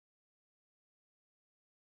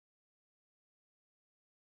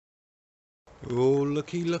Oh,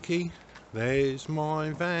 looky, looky, there's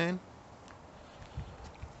my van.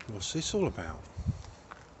 What's this all about?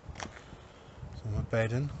 So my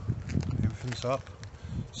bedding, everything's up,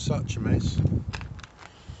 such a mess.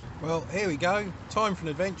 Well, here we go, time for an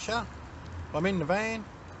adventure. I'm in the van.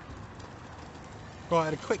 Right, I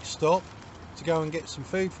had a quick stop to go and get some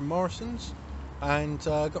food from Morrison's and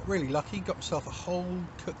got really lucky, got myself a whole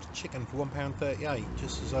cooked chicken for £1.38,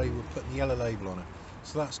 just as they were putting the yellow label on it.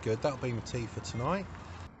 So that's good, that'll be my tea for tonight.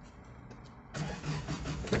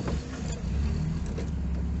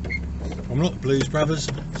 I'm not the Blues Brothers,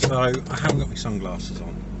 so I haven't got my sunglasses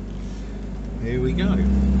on. Here we go.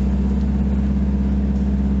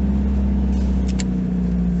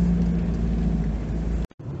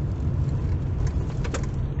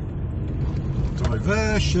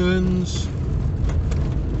 Diversions.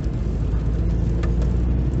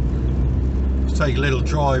 Let's take a little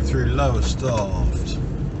drive through Lowestoft.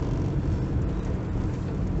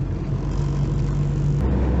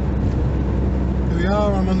 Here we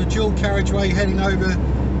are, I'm on the dual carriageway heading over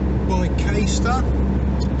by Caister.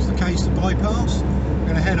 It's the Caister bypass. I'm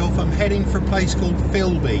going to head off. I'm heading for a place called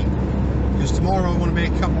Philby because tomorrow I want to be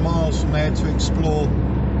a couple of miles from there to explore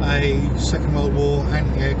a Second World War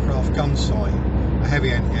anti-aircraft gun site, a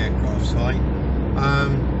heavy anti-aircraft site,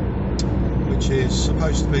 which is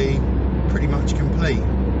supposed to be pretty much complete.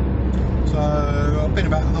 So I've been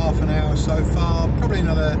about half an hour so far, probably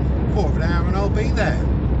another quarter of an hour and I'll be there.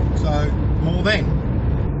 So more then.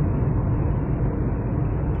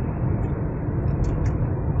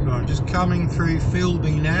 So I'm just coming through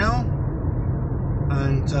Philby now,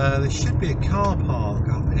 and there should be a car park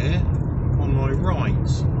up here on my right.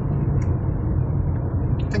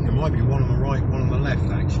 I think there might be one on the right, one on the left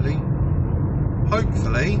actually.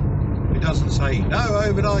 Hopefully it doesn't say no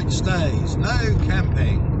overnight stays, no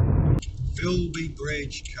camping. Philby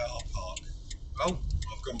Bridge car park. Oh,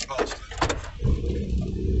 I've gone past it.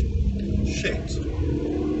 Shit.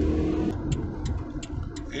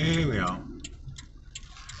 Here we are.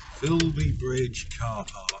 Philby Bridge car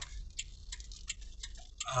park.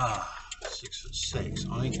 Ah, 6'6".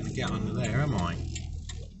 I ain't gonna get under there, am I?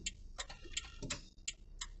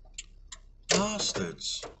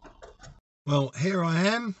 Bastards. Well, here I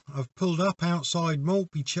am. I've pulled up outside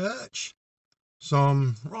Maltby Church. So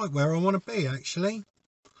I'm right where I want to be actually.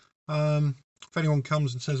 If anyone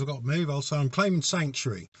comes and says I've got to move, I'll say I'm claiming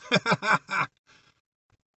sanctuary.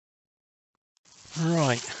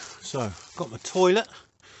 Right, so got my toilet,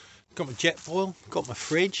 got my jet boil, got my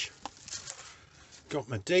fridge, got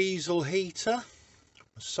my diesel heater,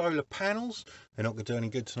 my solar panels. They're not going to do any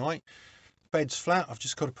good tonight. Bed's flat, I've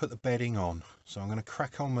just got to put the bedding on. So I'm going to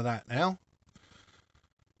crack on with that now.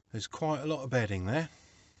 There's quite a lot of bedding there.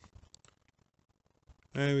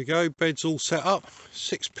 There we go, bed's all set up,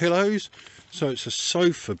 6 pillows, so it's a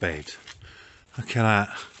sofa bed. Look at that.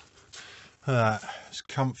 Look at that. It's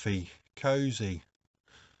comfy, cosy,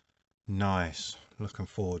 nice. Looking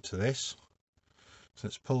forward to this. So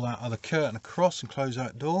let's pull that other curtain across and close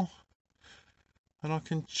that door, and I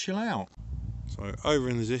can chill out. So over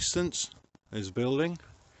in the distance there's a building.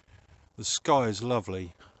 The sky is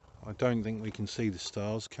lovely. I don't think we can see the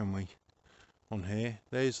stars, can we, on here?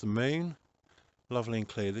 There's the moon. Lovely and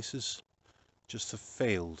clear. This is just a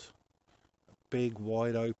field, a big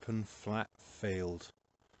wide open flat field.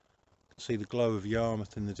 I can see the glow of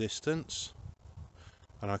Yarmouth in the distance,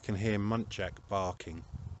 and I can hear muntjac barking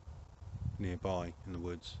nearby in the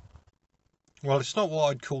woods. Well, it's not what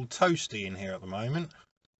I'd call toasty in here at the moment.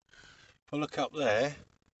 If I look up there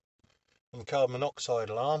on the carbon monoxide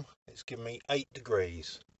alarm, it's giving me 8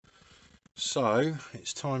 degrees. So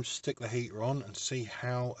it's time to stick the heater on and see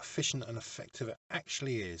how efficient and effective it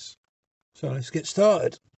actually is. So let's get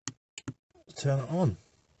started. Turn it on.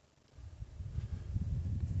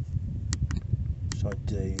 So I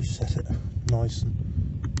do set it nice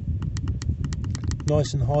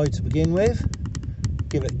and high to begin with.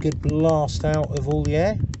 Give it a good blast out of all the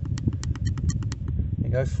air. There you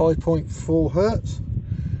go, 5.4 hertz.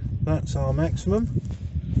 That's our maximum.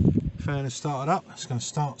 Fan is started up. It's going to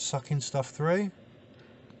start sucking stuff through.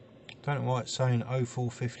 Don't know why it's saying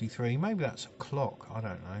 0453. Maybe that's a clock. I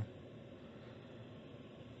don't know.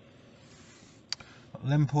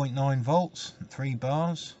 11.9 volts, 3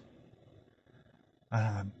 bars. And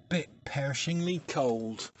I'm a bit perishingly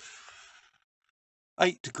cold.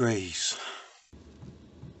 8 degrees.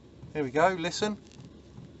 Here we go. Listen.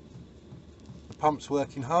 The pump's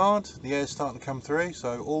working hard. The air's starting to come through,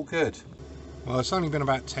 so all good. Well, it's only been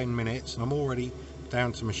about 10 minutes and I'm already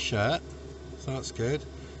down to my shirt, so that's good.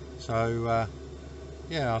 So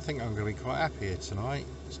yeah, I think I'm going to be quite happy here tonight.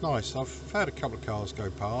 It's nice. I've had a couple of cars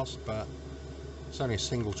go past, but It's only a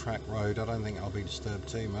single track road, I don't think I'll be disturbed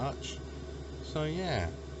too much. So yeah,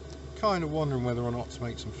 kind of wondering whether or not to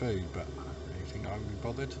make some food, but I don't really think I can be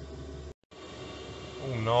bothered.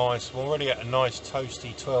 Oh nice, I'm already at a nice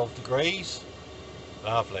toasty 12 degrees.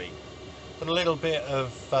 Lovely. Got a little bit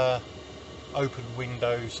of open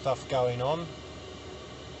window stuff going on,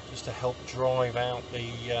 just to help drive out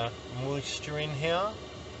the moisture in here.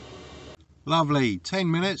 Lovely, 10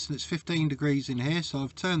 minutes and it's 15 degrees in here, so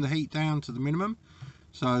I've turned the heat down to the minimum,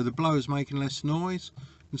 so the blower's making less noise.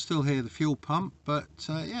 You can still hear the fuel pump, but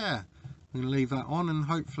yeah, I'm going to leave that on and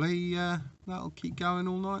hopefully that'll keep going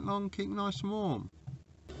all night long, keep nice and warm.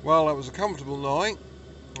 Well, that was a comfortable night.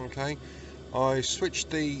 Okay, I switched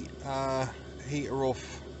the heater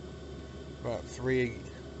off about 3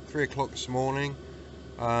 o'clock this morning,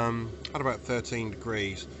 at about 13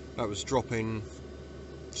 degrees. That was dropping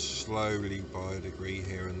slowly by a degree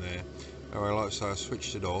here and there. Anyway, like I say, I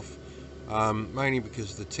switched it off, mainly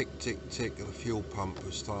because the tick tick tick of the fuel pump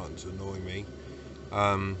was starting to annoy me.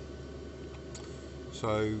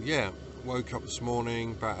 So yeah, woke up this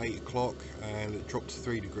morning about 8 o'clock and it dropped to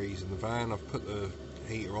 3 degrees in the van. I've put the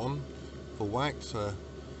heater on for whack to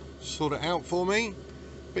sort it out for me.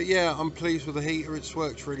 But yeah, I'm pleased with the heater, it's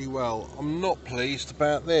worked really well. I'm not pleased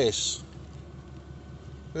about this.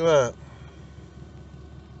 Look at that.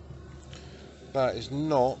 That is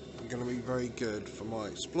not going to be very good for my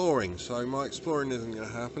exploring. So my exploring isn't going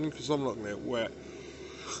to happen because I'm not going to get wet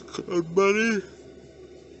and muddy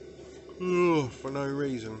for no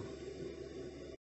reason.